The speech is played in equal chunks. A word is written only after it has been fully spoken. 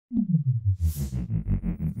Let's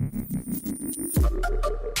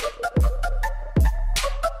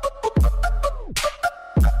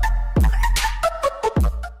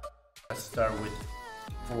start with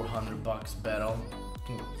 $400 battle.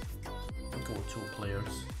 We'll go 2 players.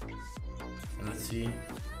 And let's see.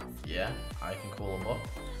 Yeah, I can call a bot.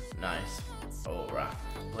 Nice. Alright.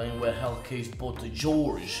 Playing with Hellcase bot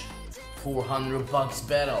George. $400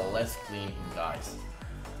 battle. Let's clean him, guys.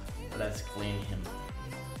 Let's clean him.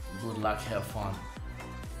 Good luck, have fun.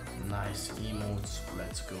 Nice emotes.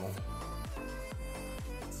 Let's go.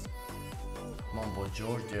 Come on, boy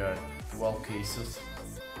George. There are 12 cases.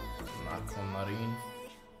 Narco Marine.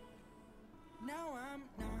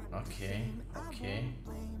 Okay, okay.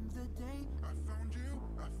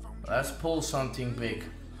 Let's pull something big.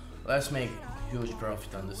 Let's make huge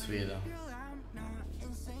profit on this video.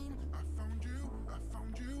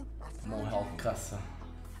 More Hellcase.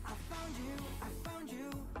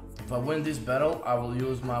 If I win this battle, I will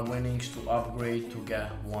use my winnings to upgrade to get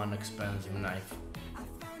one expensive knife.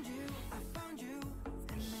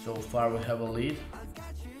 So far we have a lead,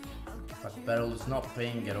 but battle is not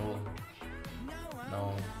paying at all.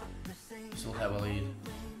 No, still have a lead.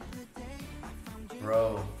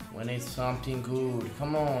 Bro, we need something good.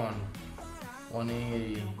 Come on.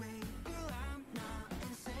 180.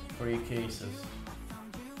 3 cases.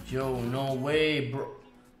 Yo, no way, bro.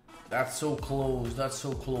 That's so close. That's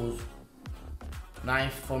so close.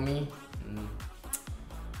 Knife for me.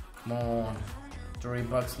 Come on.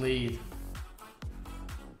 $3 lead.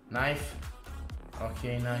 Knife.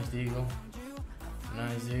 Okay, nice deagle.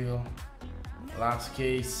 Nice deagle. Last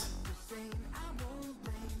case.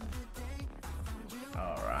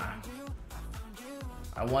 Alright.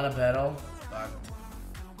 I won a battle, but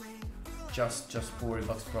just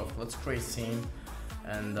 $40 profit. Let's create scene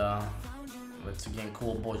and let's again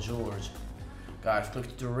call boy George. Guys,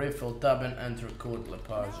 click the refill tab and enter code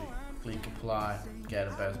lepajee. Click apply, get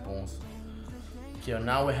a best bonus. Okay,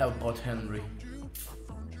 now we have bot Henry.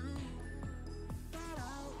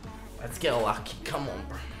 Let's get lucky, come on,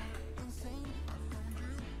 bro.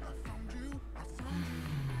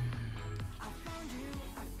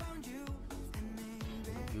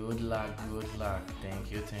 Good luck, good luck.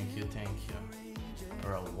 Thank you, thank you, thank you.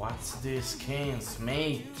 Bro, what's this skins,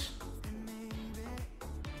 mate?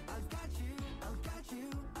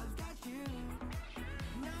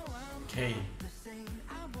 Okay.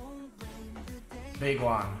 Big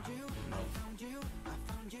one. Nope.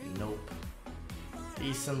 Nope.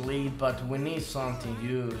 Decent lead, but we need something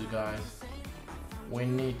huge, guys. We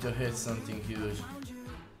need to hit something huge.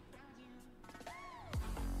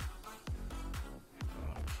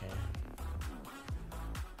 Okay.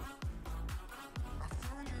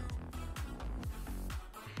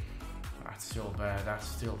 That's still bad. That's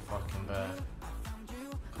still fucking bad.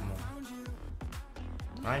 Come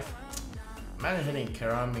on. Knife. Man hitting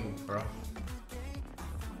Karambit, bro.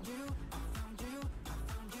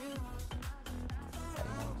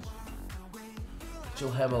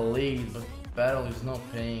 Still have a lead, but battle is not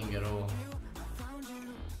paying at all.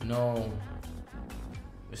 No.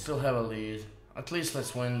 We still have a lead. At least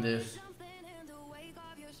let's win this.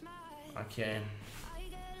 Okay.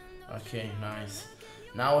 Okay, nice.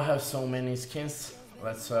 Now I have so many skins.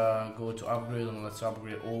 Let's go to upgrade and let's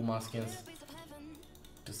upgrade all my skins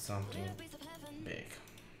to something big.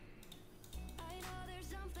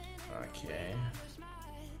 Okay.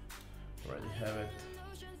 Already have it.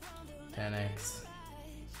 10x.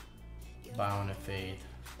 Bound and fade.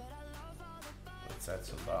 Let's add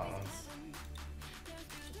some balance.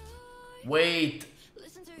 Wait!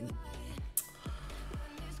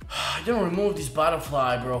 I didn't remove this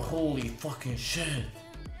butterfly, bro. Holy fucking shit.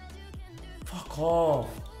 Fuck off.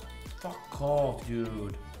 Fuck off,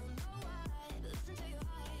 dude.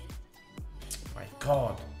 My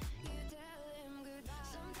god.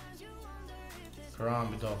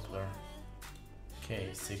 Karambit Doppler.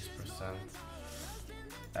 Okay, 6%.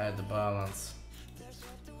 Add the balance.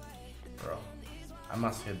 Bro, I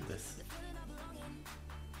must hit this.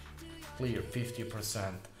 Clear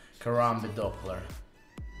 50%. Karambit Doppler.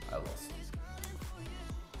 I lost.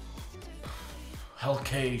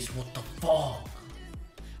 Hellcase, what the fuck?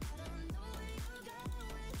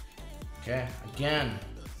 Okay, again.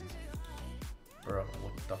 Bro,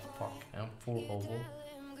 what the fuck? M4 oval.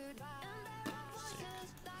 Sick.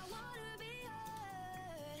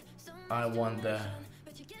 I want the.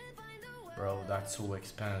 Bro, that's so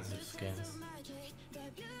expensive skins.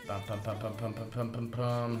 Pum pum pum pum pum pum pum pum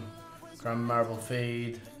pum. Crown Marble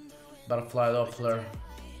Fade. Butterfly Doppler.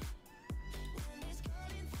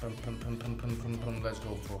 Pum pum pum pum pum pum pum. Let's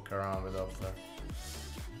go for Karambit Doppler.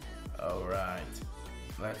 Alright.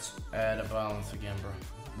 Let's add a balance again, bro.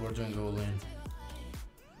 We're doing all in.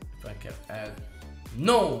 If I can add...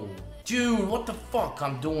 No! Dude, what the fuck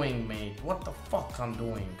I'm doing, mate? What the fuck I'm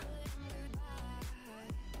doing?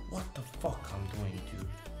 What the fuck I'm doing, dude?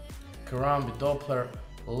 Karambit Doppler,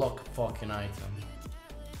 lock fucking item.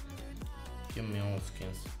 Give me all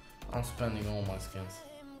skins. I'm spending all my skins.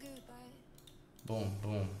 Boom,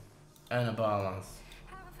 boom. And a balance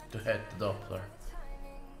to hit the Doppler.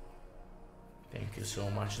 Thank you so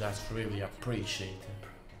much, that's really appreciated.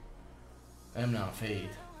 I'm not fade.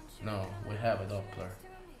 No, we have a Doppler.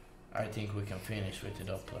 I think we can finish with the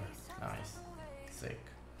Doppler. Nice. Sick.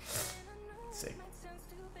 Sick.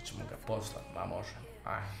 Ćemo ga poslat, ma može.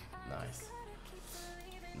 Nice.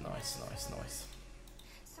 Nice, nice, nice.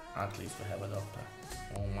 At least we have a Doppler.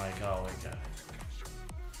 Oh my god, we got it.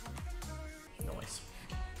 Noise.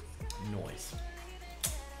 Noise.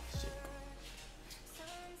 Sick.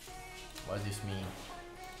 What does this mean?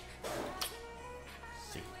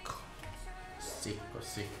 Sick. Sick,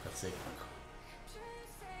 sick, sick.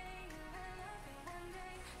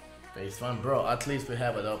 Phase 1, bro, at least we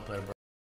have a Doppler, bro.